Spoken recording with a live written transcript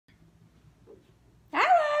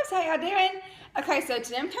how y'all doing? Okay, so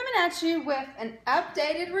today I'm coming at you with an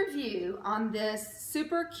updated review on this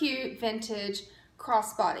super cute vintage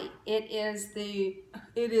crossbody. It is the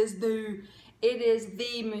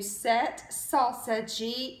Musette Salsa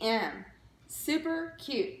GM. Super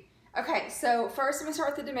cute. Okay, so first I'm gonna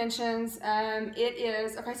start with the dimensions.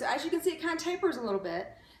 Okay, so as you can see, it kind of tapers a little bit.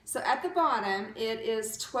 So at the bottom, it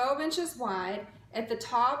is 12 inches wide. At the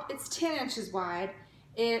top, it's 10 inches wide.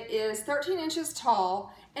 It is 13 inches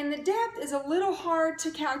tall, and the depth is a little hard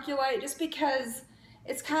to calculate just because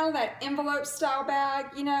it's kind of that envelope style bag,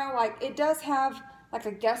 you know, like it does have like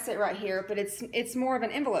a gusset right here, but it's more of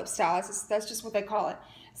an envelope style. That's just what they call it.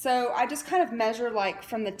 So I just kind of measure like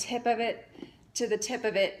from the tip of it to the tip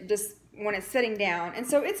of it just when it's sitting down, and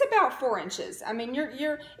so it's about 4 inches. I mean,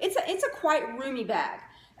 it's a quite roomy bag,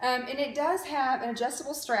 and it does have an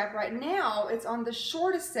adjustable strap. Right now, it's on the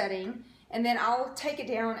shortest setting. And then I'll take it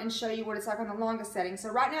down and show you what it's like on the longest setting.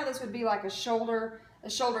 So right now this would be like a shoulder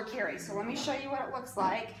carry. So let me show you what it looks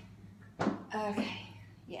like. Okay,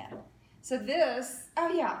 yeah. So this,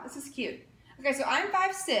 oh yeah, this is cute. Okay, so I'm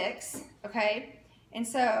 5'6", okay? And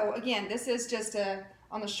so again, this is just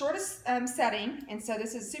on the shortest setting. And so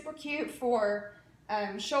this is super cute for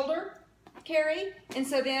shoulder carry. And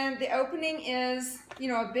so then the opening is, you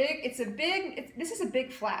know, this is a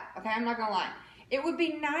big flap, okay? I'm not gonna lie. It would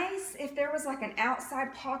be nice if there was like an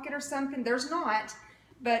outside pocket or something. There's not,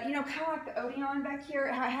 but you know, kind of like the Odeon back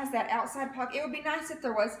here, how it has that outside pocket. It would be nice if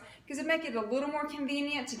there was, because it'd make it a little more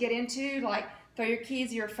convenient to get into, like throw your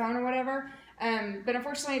keys or your phone or whatever. But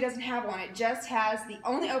unfortunately, it doesn't have one. It just has, the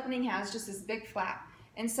only opening has just this big flap.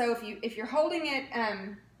 And so if you're holding it,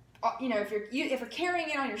 you know, if you're carrying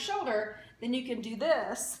it on your shoulder, then you can do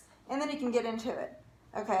this, and then you can get into it.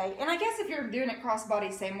 Okay, and I guess if you're doing it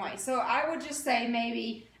crossbody, same way. So I would just say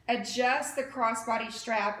maybe adjust the crossbody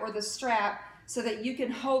strap or the strap so that you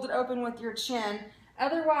can hold it open with your chin.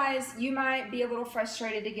 Otherwise, you might be a little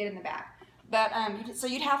frustrated to get in the back. But so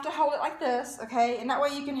you'd have to hold it like this, okay? And that way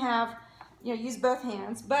you can have, you know, use both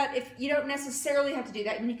hands. But if you don't necessarily have to do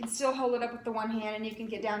that, and you can still hold it up with the one hand and you can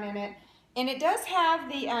get down in it. And it does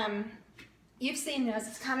have the, you've seen this,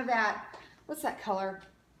 it's kind of that, what's that color?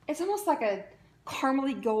 It's almost like a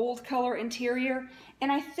caramely gold color interior,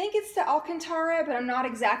 and I think it's the Alcantara, but I'm not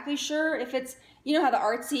exactly sure if it's, you know how the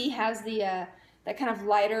Artsy has the that kind of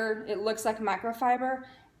lighter, it looks like microfiber.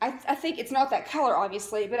 I think it's not that color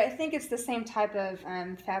obviously, but I think it's the same type of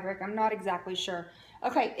fabric. I'm not exactly sure.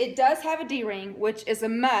 Okay, it does have a D-ring, which is a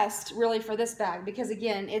must really for this bag, because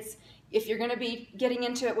again, it's, if you're going to be getting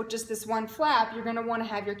into it with just this one flap, you're going to want to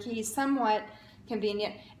have your keys somewhat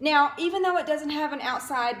convenient. Now, even though it doesn't have an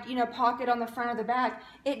outside, you know, pocket on the front of the bag,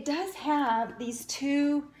 it does have these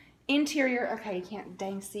two interior, okay, you can't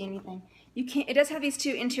dang see anything. It does have these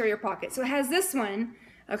two interior pockets. So it has this one,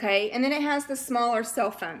 okay, and then it has the smaller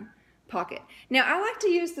cell phone pocket. Now, I like to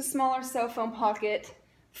use the smaller cell phone pocket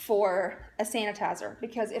for a sanitizer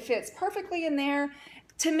because it fits perfectly in there.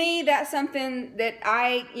 To me, that's something that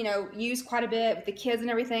I, you know, use quite a bit with the kids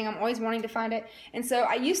and everything. I'm always wanting to find it. And so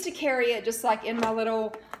I used to carry it just like in my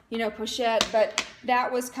little, you know, pochette, but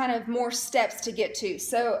that was kind of more steps to get to.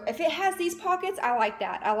 So if it has these pockets, I like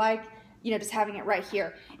that. I like, you know, just having it right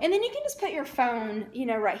here. And then you can just put your phone, you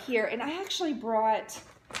know, right here. And I actually brought,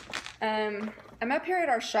 I'm up here at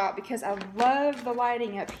our shop because I love the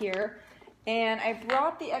lighting up here. And I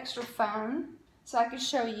brought the extra phone so I could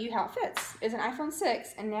show you how it fits. It's an iPhone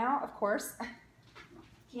 6, and now, of course,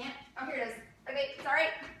 can't, oh, here it is. Okay, sorry.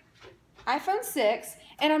 iPhone 6,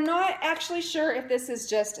 and I'm not actually sure if this is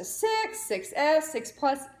just a 6, 6S, 6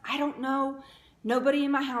 Plus. I don't know. Nobody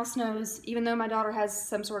in my house knows, even though my daughter has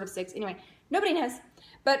some sort of 6. Anyway, nobody knows.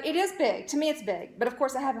 But it is big. To me, it's big. But, of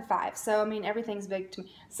course, I have a 5, so, I mean, everything's big to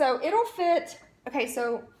me. So, it'll fit, okay,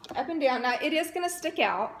 so up and down. Now, it is going to stick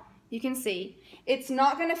out. You can see. It's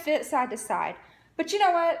not going to fit side to side. But you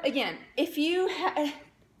know what, again, if you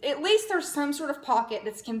at least there's some sort of pocket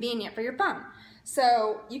that's convenient for your phone.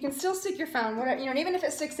 So you can still stick your phone, whatever, you know, and even if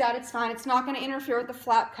it sticks out, it's fine. It's not going to interfere with the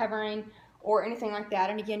flap covering or anything like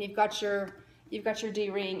that. And again, you've got your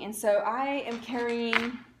D-ring. And so I am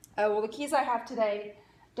carrying, well, the keys I have today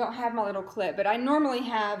don't have my little clip, but I normally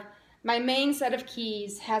have, my main set of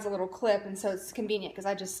keys has a little clip, and so it's convenient because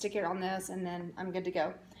I just stick it on this and then I'm good to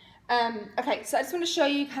go. Okay, so I just want to show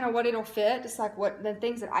you kind of what it'll fit, just like what the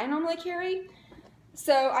things that I normally carry.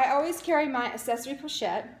 So I always carry my accessory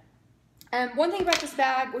pochette. One thing about this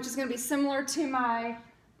bag, which is going to be similar to my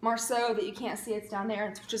Marceau that you can't see, it's down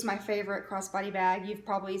there, which is my favorite crossbody bag. You've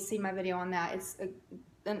probably seen my video on that. It's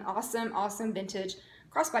an awesome, awesome vintage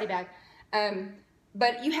crossbody bag.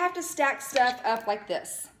 But you have to stack stuff up like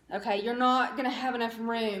this. Okay, you're not gonna have enough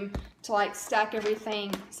room to like stack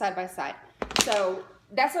everything side by side. So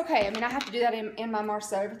that's okay. I mean, I have to do that in my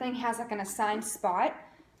Marceau. Everything has like an assigned spot,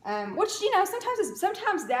 which, you know,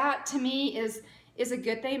 sometimes that to me is a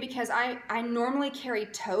good thing, because I normally carry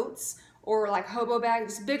totes or like hobo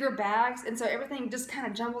bags, bigger bags, and so everything just kind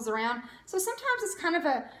of jumbles around. So sometimes it's kind of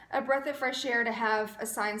a breath of fresh air to have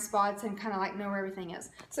assigned spots and kind of like know where everything is.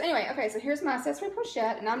 So anyway, okay, so here's my accessory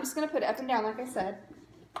pochette, and I'm just gonna put it up and down like I said.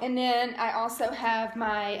 And then I also have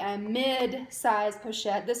my mid-size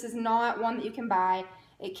pochette. This is not one that you can buy.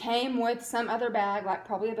 It came with some other bag, like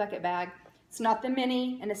probably a bucket bag. It's not the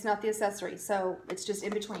mini and it's not the accessory, so it's just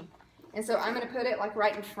in between. And so I'm gonna put it like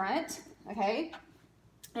right in front, okay?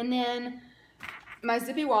 And then my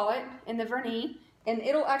zippy wallet in the vernis, and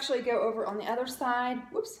it'll actually go over on the other side.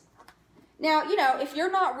 Whoops. Now, you know, if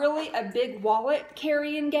you're not really a big wallet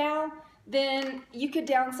carrying gal, then you could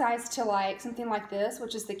downsize to like something like this,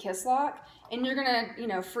 which is the Kiss Lock, and you're gonna, you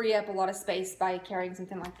know, free up a lot of space by carrying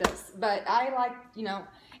something like this. But I like, you know,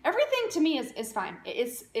 everything to me is fine.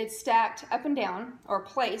 It's stacked up and down, or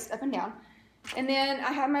placed up and down. And then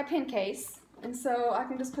I have my pen case, and so I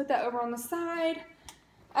can just put that over on the side.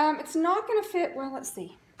 It's not gonna fit, well, let's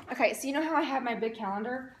see. Okay, so you know how I have my big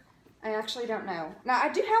calendar? I actually don't know. Now, I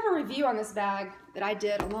do have a review on this bag that I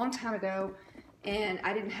did a long time ago, and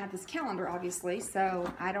I didn't have this calendar, obviously,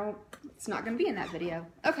 so it's not gonna be in that video.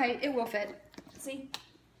 Okay, it will fit. See?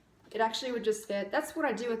 It actually would just fit. That's what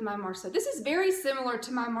I do with my Marceau. This is very similar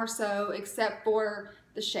to my Marceau, except for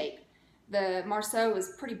the shape. The Marceau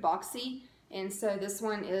is pretty boxy, and so this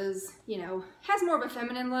one is, you know, has more of a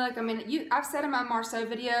feminine look. I mean, I've said in my Marceau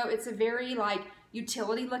video, it's a very like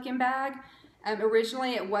utility looking bag.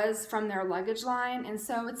 Originally it was from their luggage line, and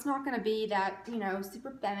so it's not going to be that, you know,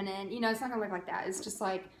 super feminine, you know, it's not going to look like that. It's just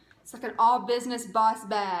like, it's like an all business boss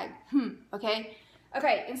bag. Okay.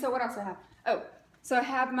 Okay, and so what else do I have? Oh, so I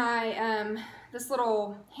have my, this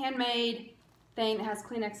little handmade thing that has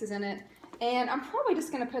Kleenexes in it, and I'm probably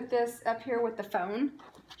just going to put this up here with the phone,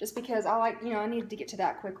 just because I like, you know, I need to get to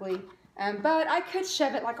that quickly. But I could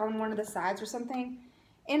shove it like on one of the sides or something.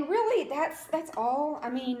 And really, that's all. I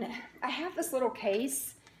mean, I have this little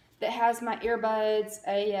case that has my earbuds,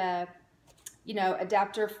 a you know,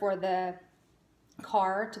 adapter for the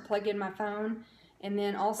car to plug in my phone, and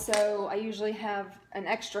then also I usually have an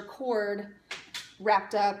extra cord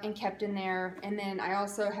wrapped up and kept in there. And then I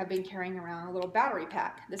also have been carrying around a little battery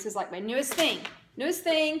pack. This is like my newest thing. Newest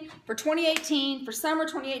thing for 2018, for summer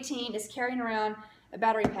 2018, is carrying around a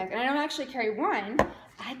battery pack. And I don't actually carry one,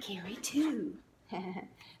 I carry two.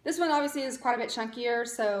 This one obviously is quite a bit chunkier,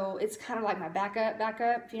 so it's kind of like my backup,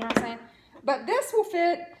 if you know what I'm saying. But this will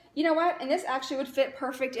fit, you know what, and this actually would fit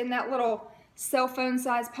perfect in that little cell phone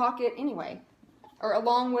size pocket anyway. Or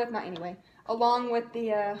along with, not anyway, along with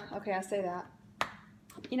the, okay, I say that.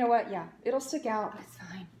 You know what, yeah, it'll stick out, but it's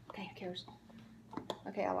fine. Okay, who cares?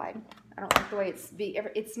 Okay, I lied. I don't like the way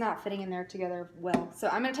it's not fitting in there together well. So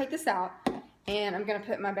I'm going to take this out, and I'm going to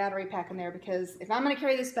put my battery pack in there, because if I'm going to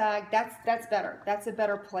carry this bag, that's better. That's a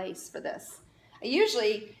better place for this. I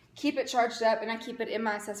usually keep it charged up, and I keep it in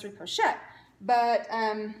my accessory pochette, but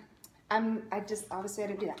I just obviously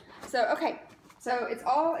had to do that. So okay, so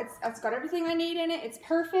it's got everything I need in it. It's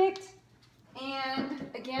perfect.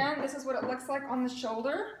 And again, this is what it looks like on the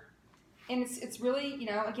shoulder, and it's really, you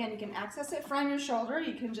know, again, you can access it from your shoulder.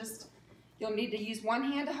 You can just, you'll need to use one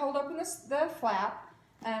hand to hold open the flap.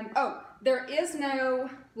 Oh, there is no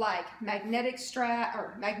like magnetic strap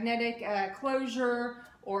or magnetic closure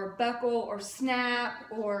or buckle or snap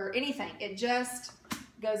or anything. It just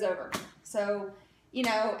goes over. So, you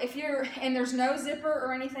know, if you're, and there's no zipper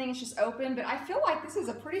or anything, it's just open. But I feel like this is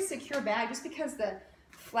a pretty secure bag just because the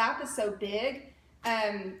flap is so big.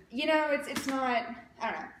 You know, it's not,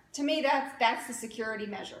 I don't know. To me, that's the security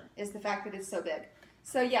measure, is the fact that it's so big.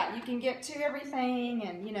 So yeah, you can get to everything,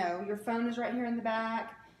 and you know, your phone is right here in the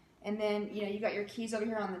back, and then you know, you got your keys over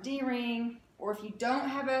here on the D-ring, or if you don't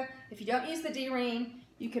use the D-ring,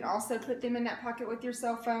 you can also put them in that pocket with your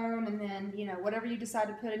cell phone, and then you know, whatever you decide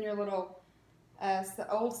to put in your little the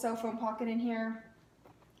old cell phone pocket in here.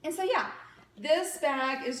 And so yeah, this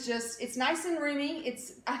bag is just, it's nice and roomy.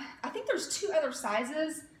 I think there's two other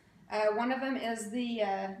sizes. One of them is the,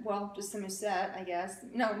 well, just the Musette, I guess.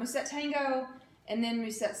 No, Musette Tango, and then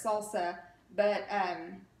Musette Salsa, but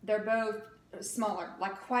they're both smaller,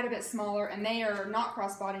 like quite a bit smaller, and they are not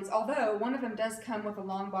crossbodies, although one of them does come with a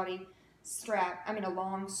long body strap, I mean a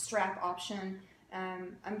long strap option.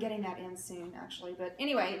 I'm getting that in soon, actually. But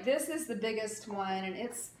anyway, this is the biggest one, and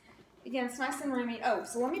it's, again, it's nice and roomy. Oh,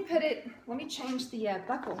 so let me change the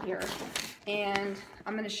buckle here, and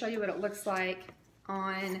I'm going to show you what it looks like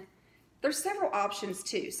on, there's several options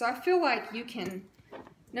too. So I feel like you can,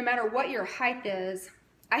 no matter what your height is,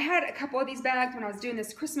 I had a couple of these bags when I was doing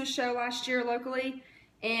this Christmas show last year locally,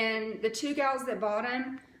 and the two gals that bought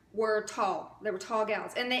them were tall. They were tall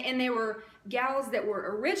gals, and they were gals that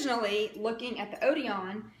were originally looking at the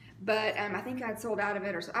Odeon, but I think I'd sold out of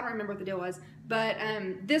it, or so, I don't remember what the deal was. But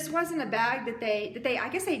this wasn't a bag that they I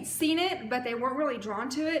guess they'd seen it, but they weren't really drawn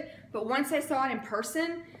to it. But once they saw it in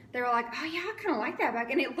person, they were like, oh yeah, I kind of like that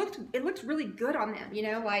bag, and it looked really good on them, you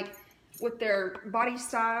know, like with their body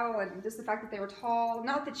style and just the fact that they were tall.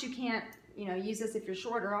 Not that you can't, you know, use this if you're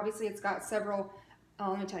shorter. Obviously, it's got several.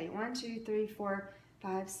 Let me tell you, 1, 2, 3, 4,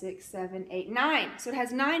 5, 6, 7, 8, 9. So it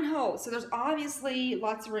has 9 holes. So there's obviously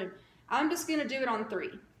lots of room. I'm just gonna do it on 3.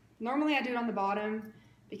 Normally I do it on the bottom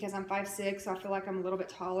because I'm 5'6", so I feel like I'm a little bit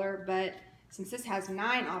taller, but since this has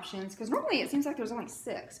 9 options, because normally it seems like there's only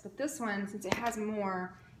 6, but this one, since it has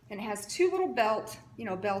more, and it has 2 little belts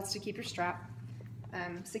to keep your strap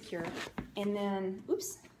secure. And then,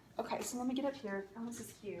 oops, okay, so let me get up here. Oh, this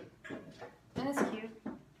is cute. And it's cute.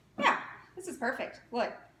 Yeah, this is perfect.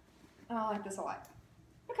 Look, oh, I like this a lot.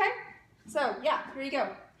 Okay, so yeah, here you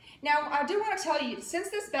go. Now, I do want to tell you, since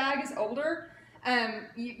this bag is older,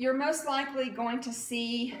 you're most likely going to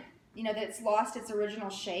see, you know, that it's lost its original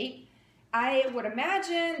shape. I would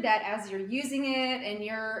imagine that as you're using it and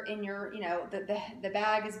you know, the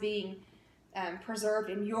bag is being preserved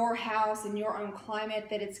in your house, in your own climate,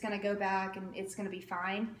 that it's going to go back and it's going to be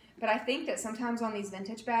fine. But I think that sometimes on these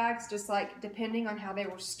vintage bags, just like depending on how they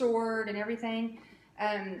were stored and everything,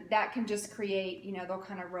 that can just create, you know, they'll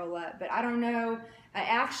kind of roll up. But I don't know. I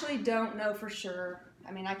actually don't know for sure.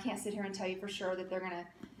 I mean, I can't sit here and tell you for sure that they're going to,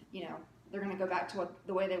 you know, they're going to go back to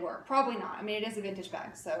the way they were. Probably not. I mean, it is a vintage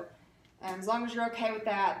bag. So as long as you're okay with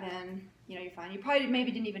that, then, you know, you're fine. You probably maybe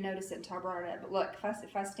didn't even notice it until I brought it up. But look,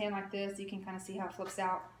 if I stand like this, you can kind of see how it flips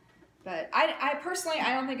out. But I personally,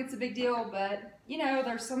 I don't think it's a big deal. But, you know,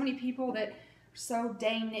 there's so many people that are so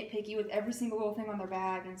dang nitpicky with every single little thing on their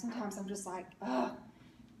bag. And sometimes I'm just like, oh,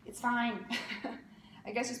 it's fine.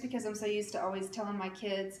 I guess just because I'm so used to always telling my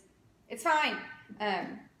kids, it's fine.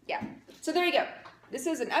 Yeah, so there you go. This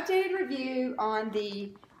is an updated review on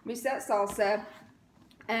the Musette Salsa.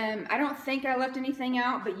 I don't think I left anything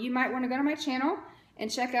out, but you might want to go to my channel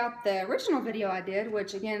and check out the original video I did,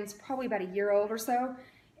 which again is probably about a year old or so,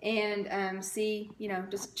 and see, you know,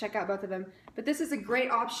 just check out both of them. But this is a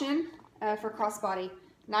great option for crossbody.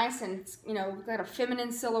 Nice and, you know, got a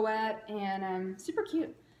feminine silhouette and super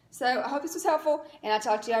cute. So I hope this was helpful, and I'll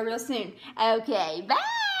talk to you all real soon. Okay,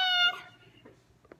 bye!